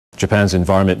Japan's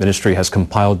Environment Ministry has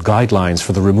compiled guidelines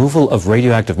for the removal of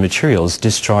radioactive materials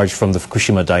discharged from the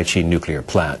Fukushima Daiichi nuclear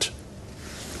plant.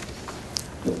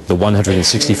 The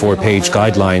 164-page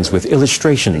guidelines with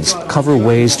illustrations cover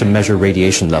ways to measure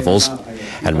radiation levels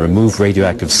and remove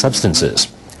radioactive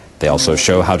substances. They also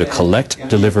show how to collect,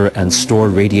 deliver, and store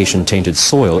radiation-tainted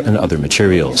soil and other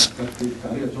materials.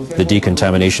 The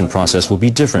decontamination process will be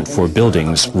different for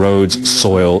buildings, roads,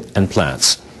 soil, and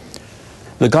plants.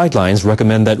 The guidelines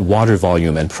recommend that water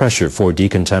volume and pressure for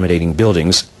decontaminating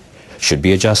buildings should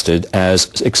be adjusted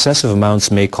as excessive amounts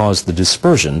may cause the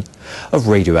dispersion of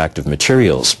radioactive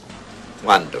materials.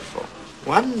 Wonderful,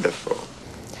 wonderful.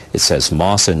 It says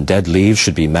moss and dead leaves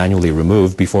should be manually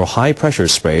removed before high-pressure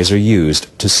sprays are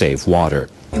used to save water.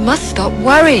 You must stop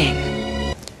worrying.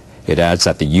 It adds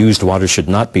that the used water should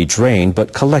not be drained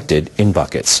but collected in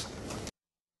buckets.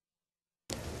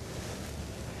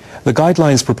 The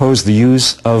guidelines propose the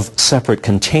use of separate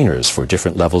containers for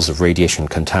different levels of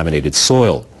radiation-contaminated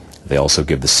soil. They also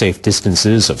give the safe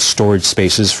distances of storage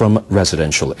spaces from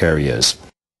residential areas.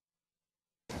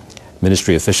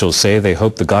 Ministry officials say they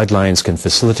hope the guidelines can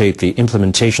facilitate the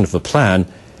implementation of a plan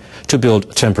to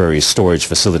build temporary storage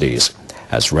facilities,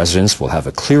 as residents will have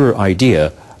a clearer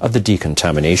idea of the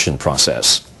decontamination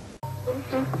process.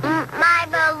 My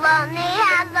baloney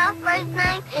has a first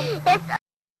name. It's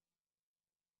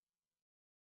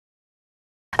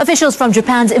Officials from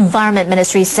Japan's Environment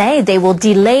Ministry say they will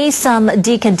delay some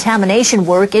decontamination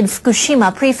work in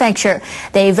Fukushima Prefecture.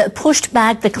 They've pushed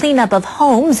back the cleanup of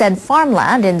homes and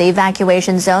farmland in the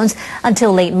evacuation zones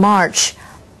until late March.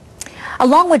 A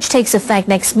law which takes effect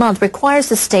next month requires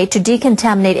the state to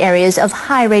decontaminate areas of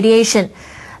high radiation.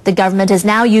 The government is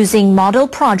now using model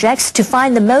projects to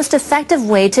find the most effective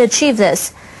way to achieve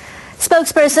this.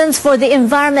 Spokespersons for the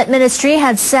Environment Ministry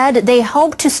had said they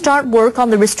hope to start work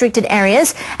on the restricted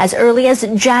areas as early as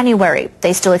January.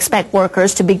 They still expect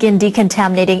workers to begin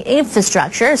decontaminating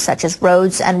infrastructure such as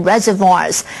roads and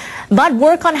reservoirs. But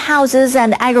work on houses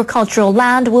and agricultural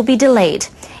land will be delayed.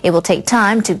 It will take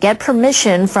time to get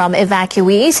permission from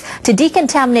evacuees to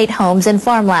decontaminate homes and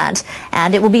farmland,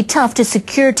 and it will be tough to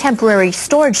secure temporary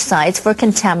storage sites for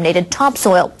contaminated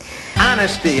topsoil.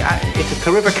 Honesty, it's a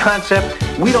terrific concept.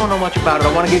 We don't know much about it.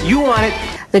 I want to get you on it.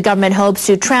 The government hopes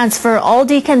to transfer all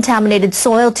decontaminated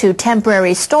soil to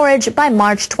temporary storage by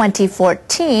March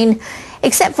 2014,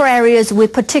 except for areas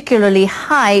with particularly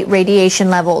high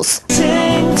radiation levels.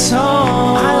 Sing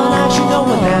song. I don't actually know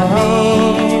what that means.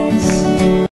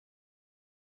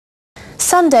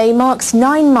 Sunday marks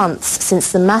 9 months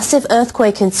since the massive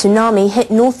earthquake and tsunami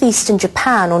hit northeastern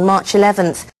Japan on March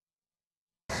 11th.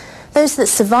 Those that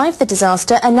survived the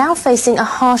disaster are now facing a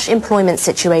harsh employment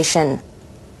situation.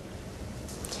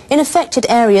 In affected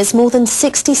areas, more than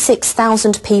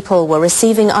 66,000 people were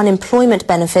receiving unemployment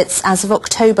benefits as of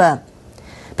October.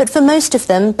 But for most of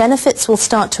them, benefits will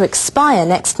start to expire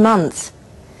next month.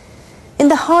 In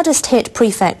the hardest hit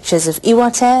prefectures of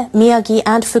Iwate, Miyagi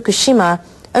and Fukushima,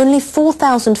 only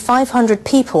 4,500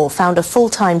 people found a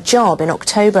full-time job in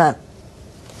October.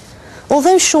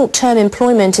 Although short-term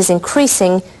employment is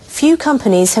increasing, few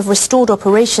companies have restored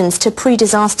operations to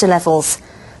pre-disaster levels.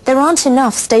 There aren't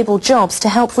enough stable jobs to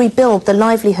help rebuild the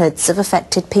livelihoods of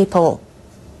affected people.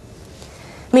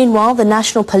 Meanwhile, the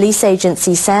National Police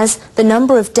Agency says the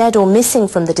number of dead or missing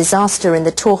from the disaster in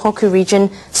the Tohoku region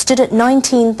stood at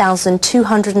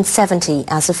 19,270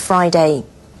 as of Friday.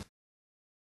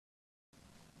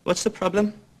 What's the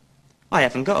problem? I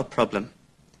haven't got a problem.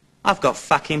 I've got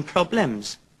fucking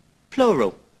problems.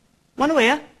 Plural. Want to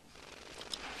hear?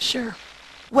 Sure.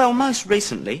 Well, most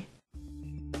recently,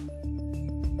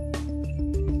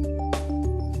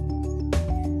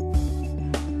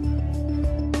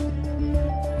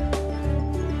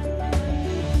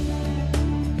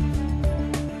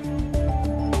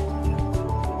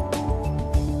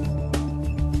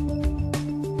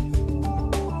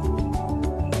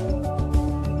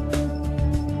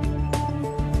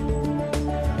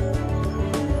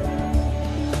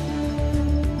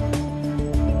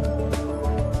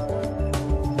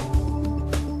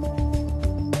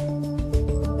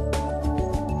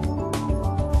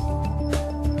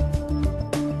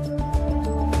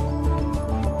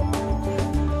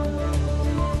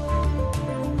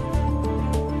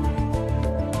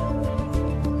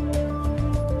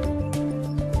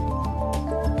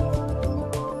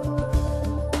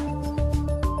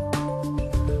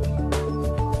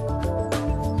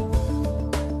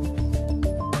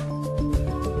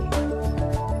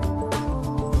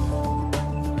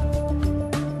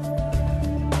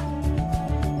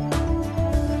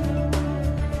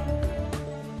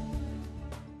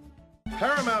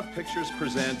 Paramount Pictures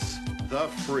presents the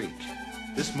Freak.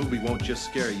 This movie won't just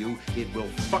scare you, it will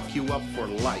fuck you up for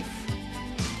life.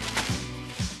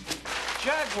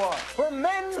 Jaguar, for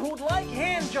men who'd like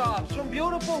hand jobs from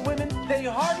beautiful women they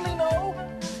hardly know.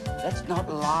 Let's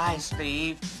not lie,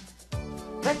 Steve.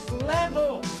 Let's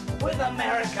level with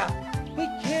America. We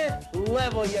can't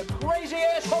level, you crazy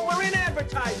asshole. We're in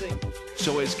advertising.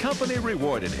 So his company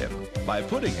rewarded him by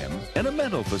putting him in a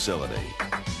mental facility.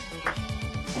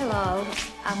 Hello,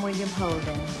 I'm William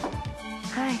Holden.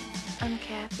 Hi, I'm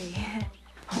Kathy.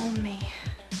 Hold me.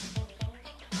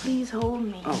 Please hold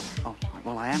me. Oh,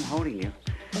 well, I am holding you.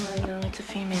 Oh, I know, it's a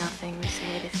female thing. We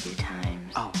say it a few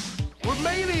times. Oh. We're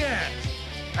maniacs!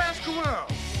 Ask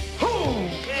around.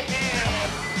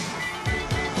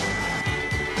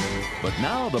 But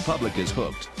now the public is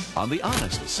hooked on the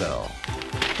honest cell.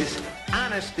 This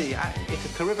honesty, it's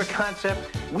a terrific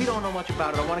concept. We don't know much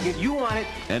about it. I want to get you on it.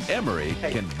 And Emery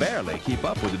can barely keep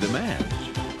up with the demand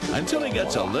until he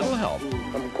gets a little help.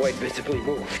 I'm quite visibly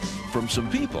moved. From some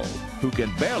people who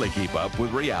can barely keep up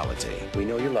with reality. We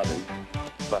know you love him,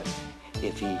 but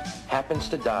if he happens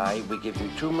to die, we give you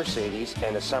 2 Mercedes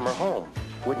and a summer home.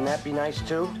 Wouldn't that be nice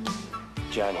too?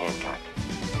 John Hancock.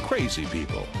 Crazy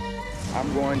people.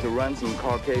 I'm going to run some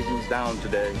Caucasians down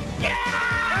today.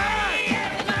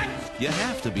 You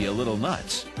have to be a little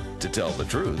nuts to tell the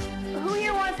truth. Who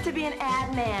here wants to be an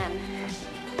ad man?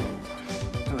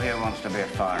 Who here wants to be a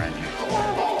fire engine?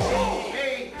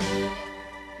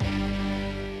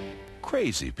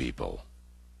 Crazy people.